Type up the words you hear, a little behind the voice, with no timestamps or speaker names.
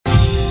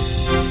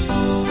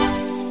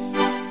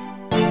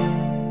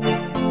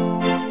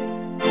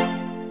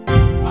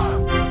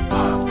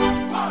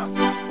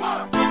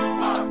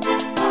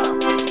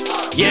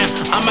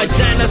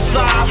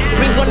connoisseur.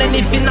 Bring on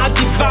anything I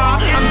devour.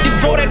 I'm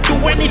devoted to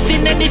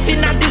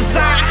anything I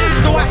desire.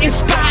 So I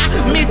inspire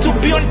me to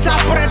be on top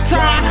of the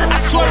tower. I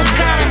swear to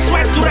God, I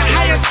swear to the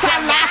highest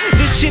Allah.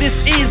 This shit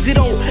is easy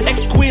though,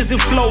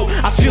 exquisite flow.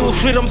 I feel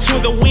freedom through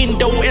the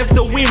window as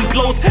the wind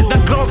blows. The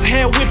girl's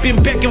hair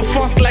whipping back and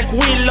forth like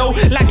willow.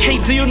 Like, hey,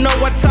 do you know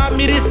what time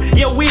it is?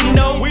 Yeah, we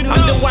know.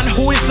 I'm the one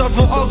who is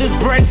over all these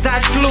birds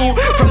that flew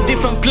from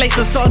different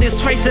places. All these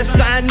faces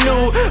I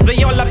knew,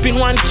 they all up in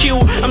one queue.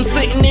 I'm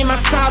sitting in my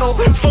saddle,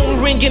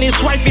 phone ringing,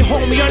 his wifey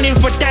home yearning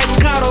for that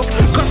cuddles.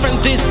 Girlfriend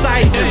this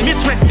side,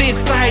 mistress this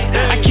side.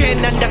 I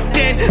can't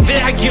understand,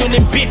 they're arguing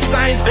in big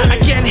signs. I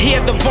can't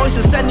hear the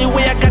voices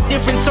anyway, I got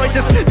different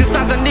choices. These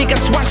other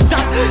niggas washed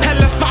up,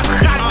 hella fat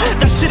hot.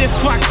 That shit is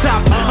fucked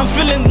up, I'm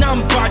feeling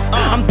numb but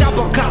I'm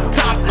double cupped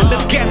up.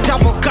 Let's get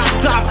double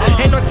cupped up.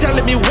 Ain't no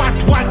telling me what,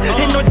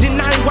 ain't no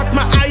denying what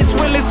my eyes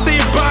really see.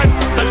 But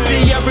I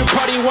see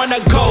everybody wanna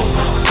go.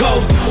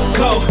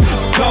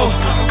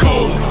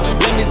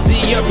 Let me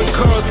see every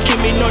girl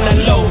skimming on a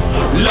low.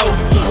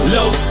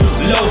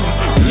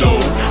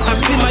 I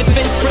see my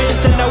fake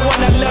friends and I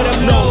wanna let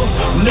them know.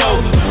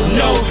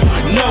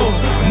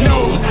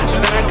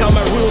 That I got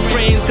my real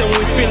friends and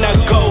we finna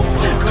go.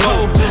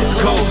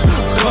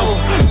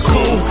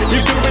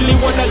 If you really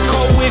wanna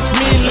go with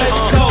me, let's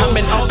go. I'm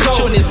an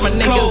opportunist, my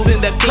niggas in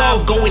the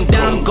club, going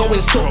down, going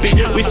stupid.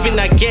 We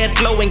finna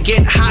get low and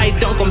get high,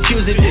 don't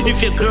confuse it.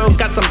 If your girl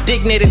got some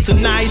dignity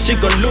tonight, she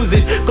gon' lose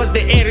it. Cause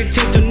the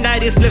attitude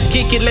tonight is let's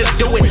kick it, let's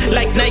do it.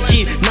 Like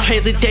Nike, no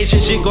hesitation,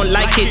 she gon'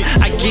 like it.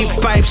 I give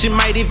pipes, she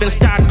might even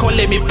start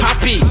calling me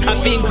papi. I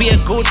think we a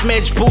good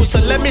match, boo, so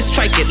let me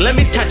strike it, let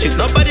me touch it,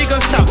 nobody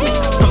gon' stop me.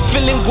 I'm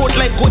feeling good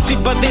like Gucci,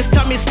 but this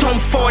time it's Tom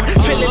Ford.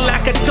 Feeling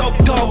like a dope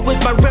dog with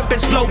my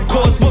rampage low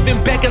course, moving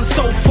back and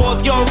so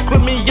forth. Y'all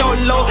screaming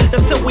YOLO, they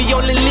say we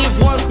only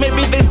live once,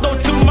 maybe there's no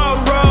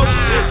tomorrow.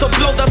 So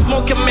blow the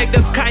smoke and make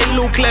the sky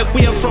look like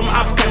we are from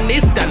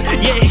Afghanistan.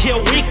 Yeah, here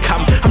we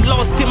come. I'm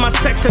lost in my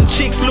sex and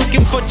chicks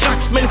looking for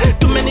Jocksman.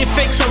 Too many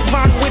fakes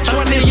around, which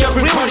one is the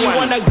real one?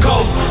 Wanna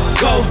go.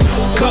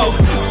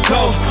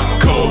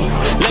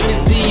 Let me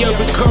see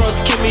every girl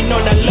skimming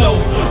on a low.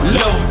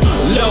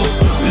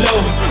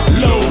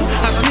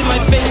 I see my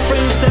fake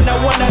friends and I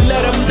wanna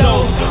let them know.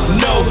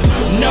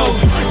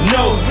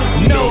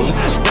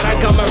 That I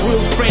got my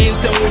real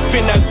friends and we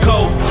finna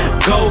go.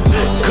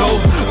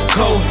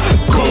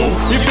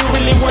 If you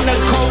really wanna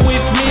go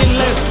with me,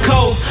 let's go.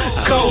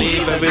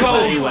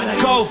 Everybody wanna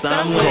go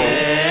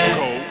somewhere.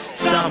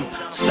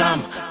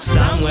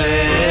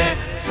 Somewhere.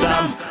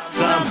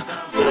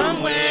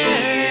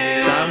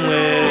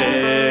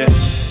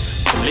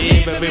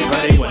 Believe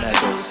everybody wanna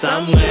go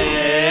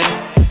somewhere.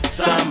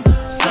 Somewhere.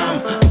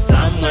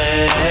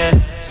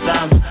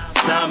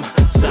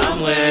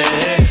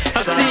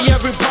 I see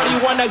everybody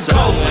wanna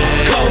go.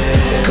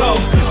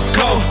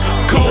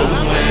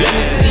 Let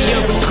me see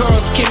every girl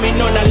skimming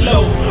on a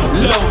low.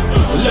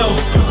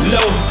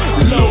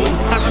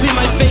 I see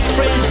my fake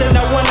friends and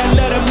I wanna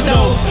let them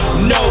know.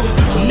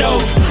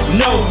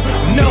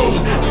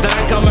 That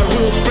I got my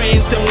real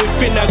friends and we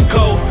finna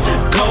go.